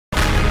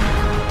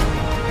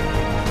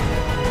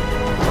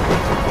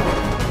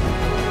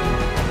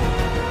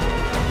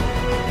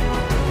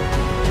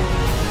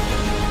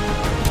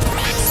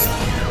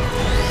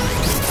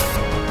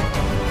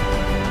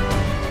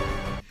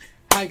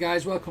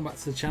guys, welcome back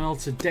to the channel.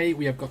 Today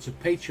we have got a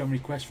Patreon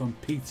request from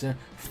Peter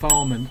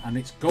Fallman, and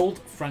it's Gold,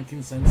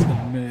 Frankincense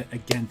and Myrrh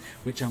again,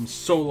 which I'm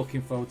so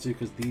looking forward to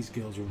because these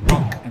girls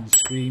rock and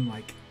scream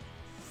like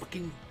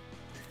fucking...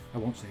 I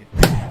won't say it.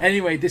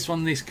 Anyway, this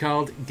one is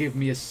called Give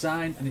Me a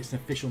Sign, and it's an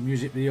official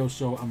music video,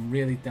 so I'm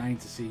really dying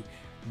to see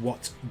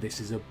what this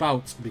is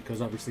about because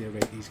obviously I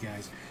rate these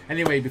guys.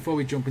 Anyway, before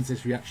we jump into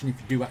this reaction,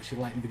 if you do actually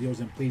like the videos,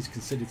 then please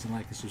consider to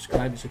like and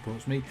subscribe. It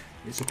supports me,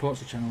 it supports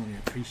the channel, and I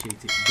appreciate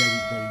it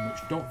very much.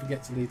 Don't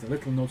forget to leave the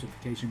little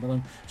notification bell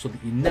on so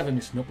that you never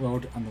miss an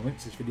upload, and the link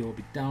to this video will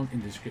be down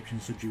in the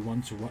description should you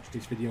want to watch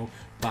this video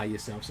by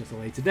yourselves at a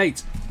later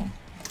date.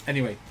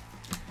 Anyway,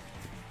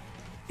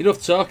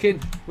 enough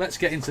talking, let's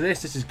get into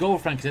this. This is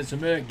Gold, Frankincense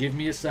and Myrrh, Give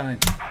Me a Sign.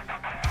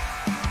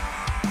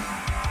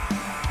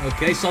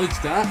 Okay, solid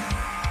start.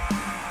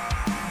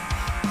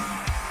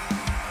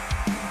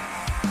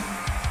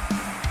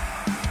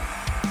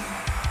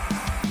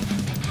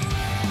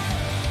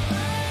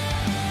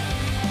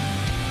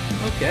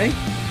 Okay. It's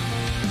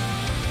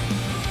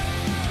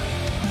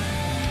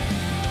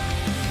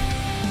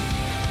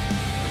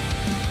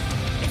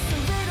the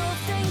little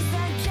things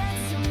that get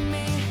to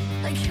me,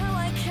 like how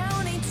I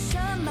count each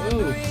time I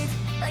breathe,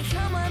 like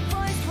how my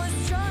voice was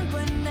strong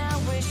but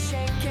now it's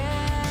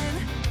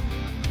shaken.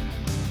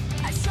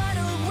 I try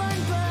to run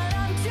but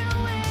I'm too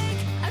weak.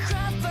 I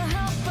cry for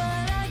help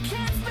but I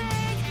can't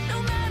speak. No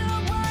matter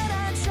what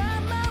I try,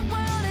 my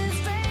world is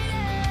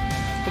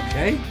fading.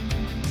 Okay.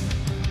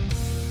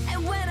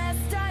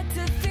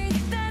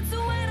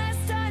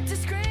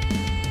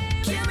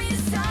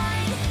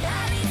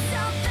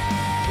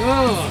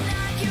 Oh.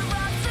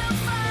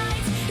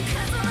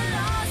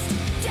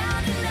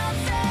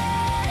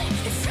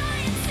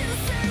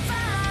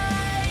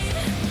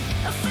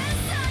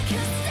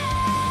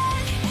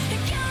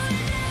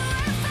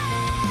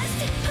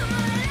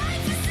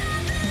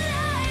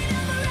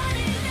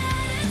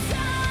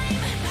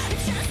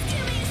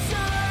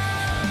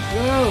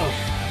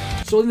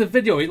 Oh. So in the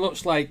video, it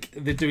looks like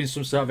they're doing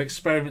some sort of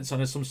experiments on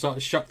her, some sort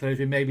of shock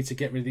therapy, maybe to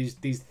get rid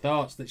of these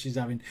thoughts that she's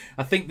having.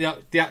 I think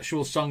the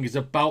actual song is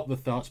about the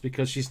thoughts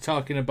because she's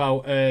talking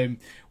about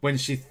when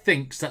she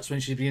thinks, that's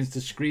when she begins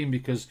to scream,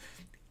 because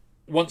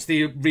once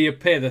they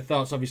reappear, the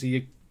thoughts,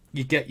 obviously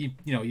you get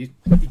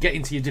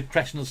into your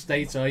depressional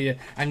state or your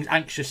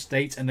anxious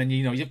state, and then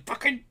you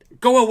fucking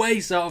go away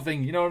sort of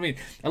thing. You know what I mean?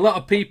 A lot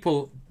of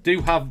people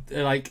do have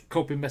like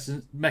coping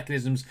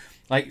mechanisms,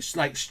 like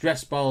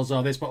stress balls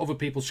or this, but other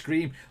people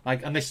scream,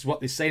 like, and this is what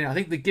they're saying. I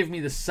think the Give Me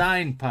the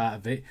Sign part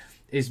of it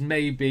is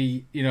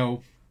maybe,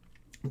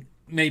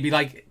 maybe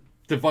like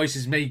the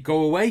voices may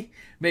go away.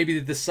 Maybe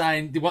the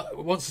sign,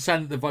 once the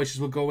sign that the voices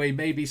will go away,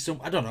 maybe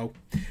I don't know.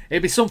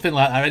 It'd be something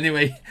like that.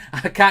 Anyway,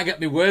 I can't get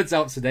my words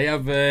out today.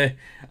 I've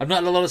not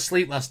had a lot of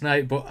sleep last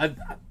night, but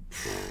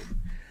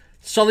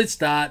solid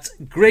start,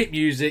 great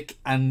music,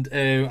 and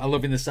I'm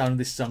loving the sound of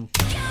this song.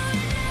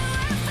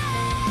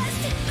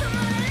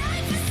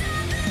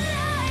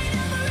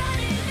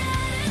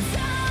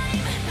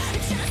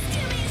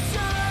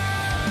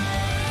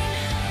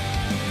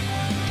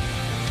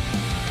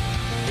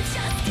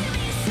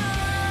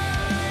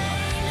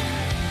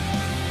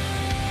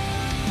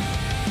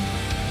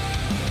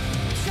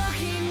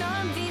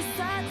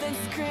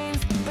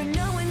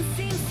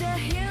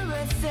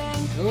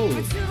 Oh.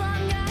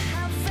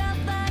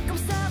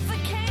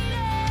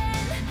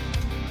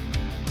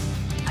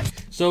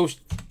 So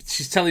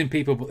she's telling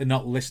people, but they're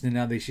not listening,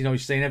 are they?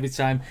 She's saying every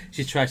time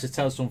she tries to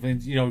tell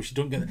something, she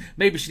don't get.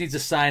 Maybe she needs a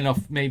sign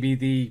off. Maybe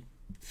the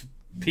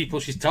people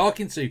she's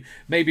talking to.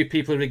 Maybe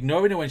people are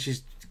ignoring her when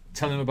she's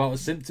telling them about her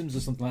symptoms or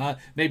something like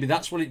that. Maybe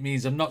that's what it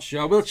means. I'm not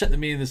sure. I will check the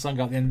meaning of the song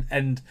at the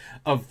end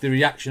of the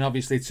reaction,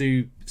 obviously,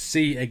 to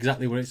see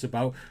exactly what it's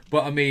about.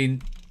 But I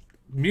mean,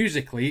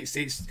 musically,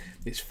 it's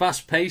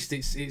fast paced.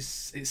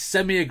 It's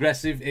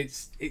semi-aggressive.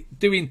 It's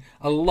doing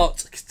a lot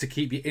to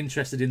keep you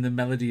interested in the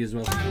melody as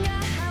well.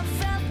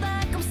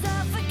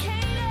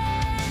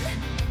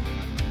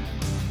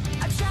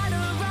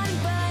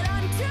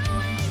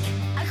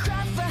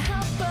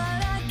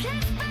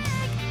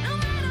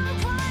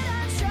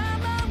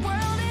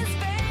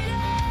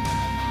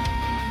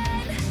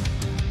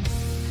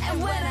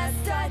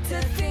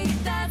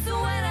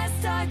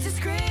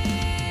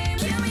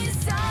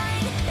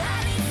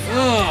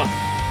 Oh.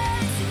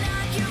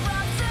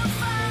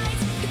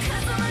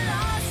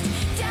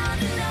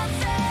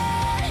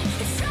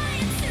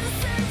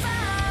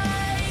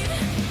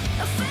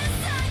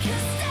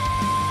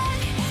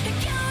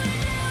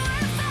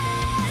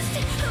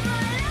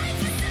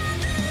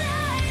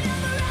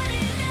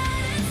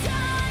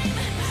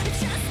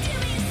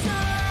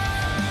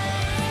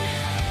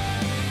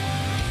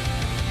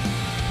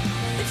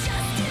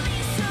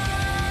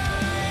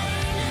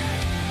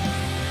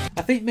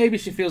 I think maybe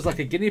she feels like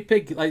a guinea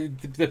pig,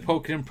 like the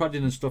poking and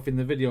prodding and stuff in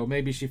the video.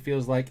 Maybe she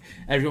feels like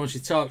everyone she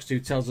talks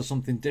to tells her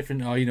something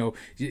different, or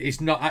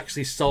it's not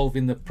actually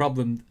solving the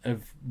problem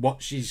of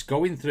what she's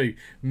going through.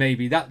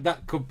 Maybe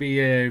that could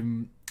be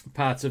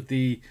part of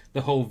the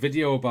whole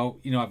video about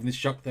having this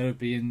shock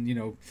therapy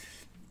and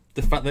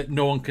the fact that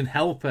no one can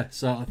help her,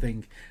 sort of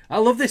thing. I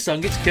love this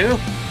song. It's cool.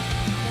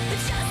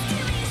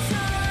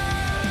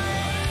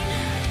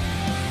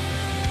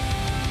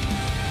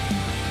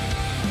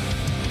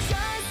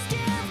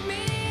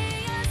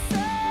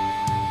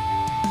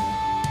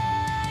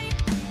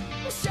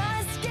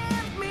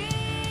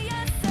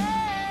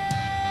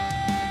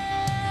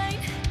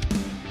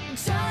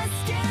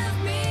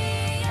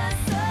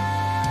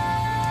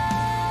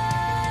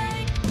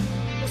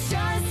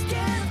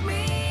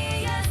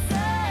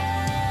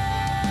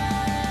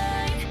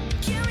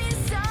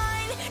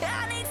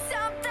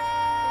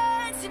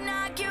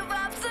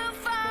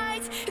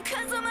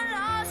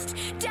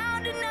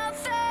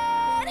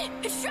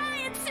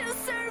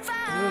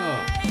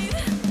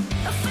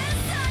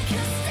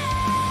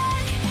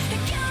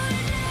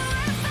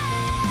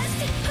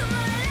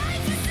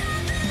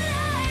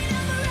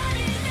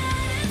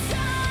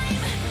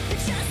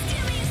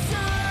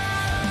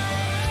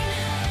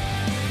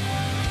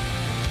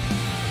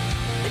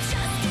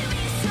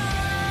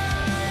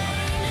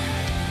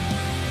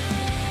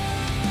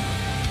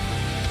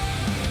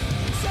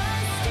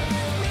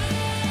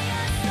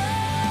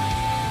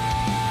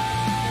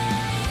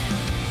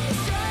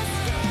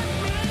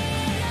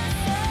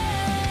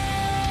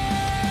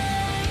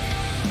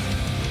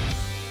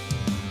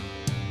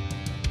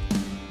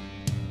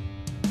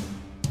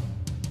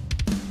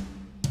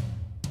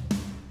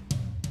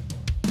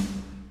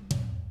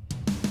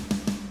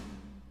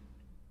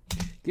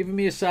 Giving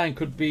me a sign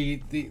could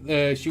be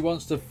she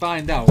wants to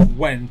find out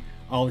when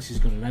all this is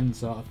going to end,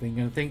 sort of thing.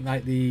 And I think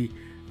like the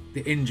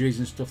injuries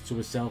and stuff to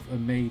herself,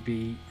 and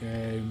maybe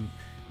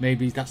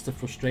that's the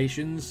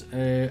frustrations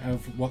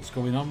of what's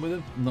going on with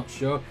them. I'm not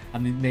sure,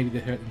 and then maybe they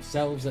hurt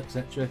themselves,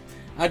 etc.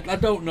 I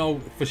don't know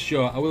for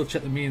sure. I will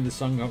check the meaning of the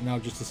song out now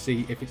just to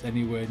see if it's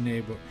anywhere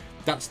near, but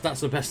that's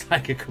the best I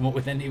could come up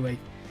with anyway.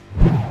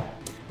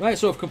 Right,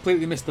 so I've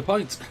completely missed the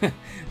point.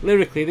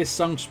 Lyrically, this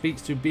song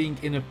speaks to being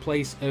in a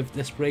place of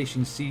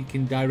desperation,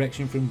 seeking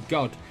direction from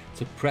God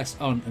to press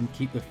on and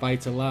keep the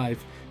fight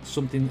alive.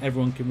 Something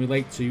everyone can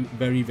relate to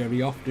very,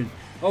 very often.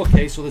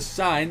 Okay, so the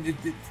sign,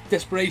 the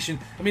desperation.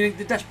 I mean,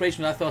 the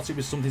desperation, I thought it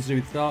was something to do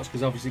with thoughts,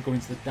 because obviously going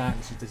into the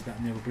darkness is this, that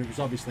and the other, but it was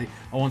obviously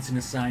I wanting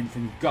a sign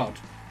from God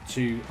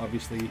to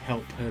obviously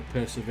help her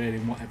persevere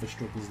in whatever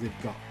struggles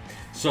they've got.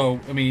 So,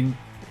 I mean,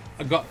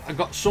 I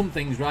got some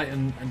things right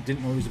and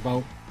didn't know it was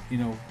about, you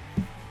know,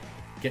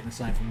 getting a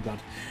sign from God.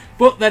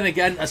 But then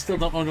again, I still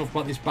don't know enough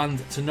about this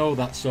band to know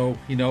that. So,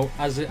 you know,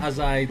 as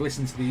I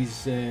listen to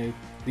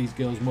these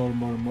girls more and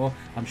more and more,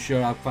 I'm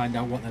sure I'll find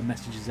out what their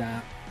messages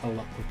are a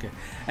lot quicker.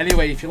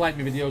 Anyway, if you like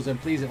my videos, then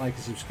please hit like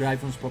and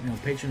subscribe. Support me on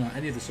Patreon or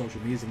any of the social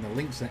medias, and the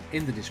links are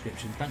in the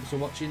description. Thanks for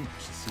watching.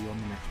 See you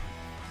on the next one.